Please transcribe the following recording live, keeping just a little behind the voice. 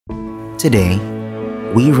Today,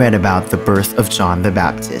 we read about the birth of John the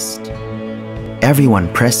Baptist.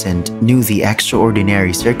 Everyone present knew the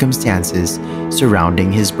extraordinary circumstances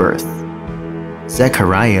surrounding his birth.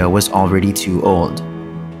 Zechariah was already too old.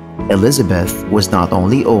 Elizabeth was not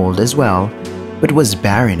only old as well, but was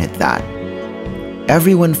barren at that.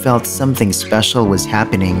 Everyone felt something special was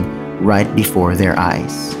happening right before their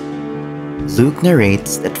eyes. Luke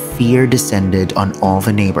narrates that fear descended on all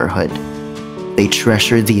the neighborhood. They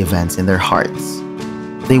treasured the events in their hearts.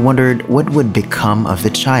 They wondered what would become of the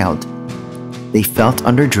child. They felt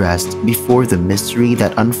underdressed before the mystery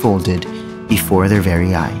that unfolded before their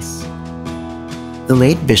very eyes. The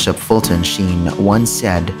late Bishop Fulton Sheen once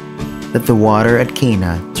said that the water at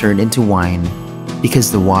Cana turned into wine because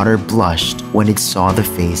the water blushed when it saw the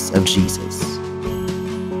face of Jesus.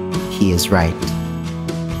 He is right.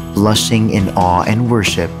 Blushing in awe and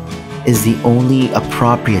worship is the only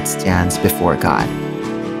appropriate stance before God.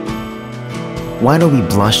 Why don't we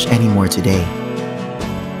blush anymore today?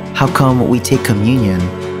 How come we take communion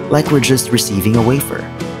like we're just receiving a wafer?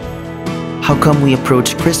 How come we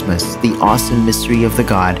approach Christmas, the awesome mystery of the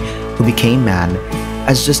God who became man,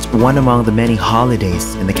 as just one among the many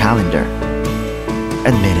holidays in the calendar?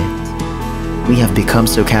 Admit it, we have become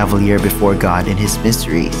so cavalier before God in His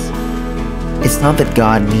mysteries. It's not that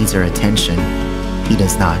God needs our attention, He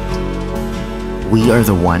does not. We are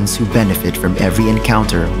the ones who benefit from every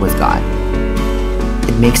encounter with God.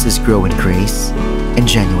 It makes us grow in grace and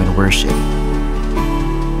genuine worship.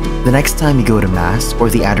 The next time you go to Mass or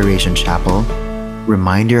the Adoration Chapel,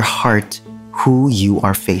 remind your heart who you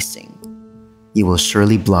are facing. You will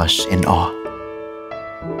surely blush in awe.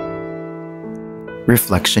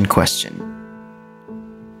 Reflection question: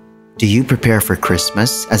 do you prepare for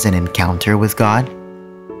Christmas as an encounter with God?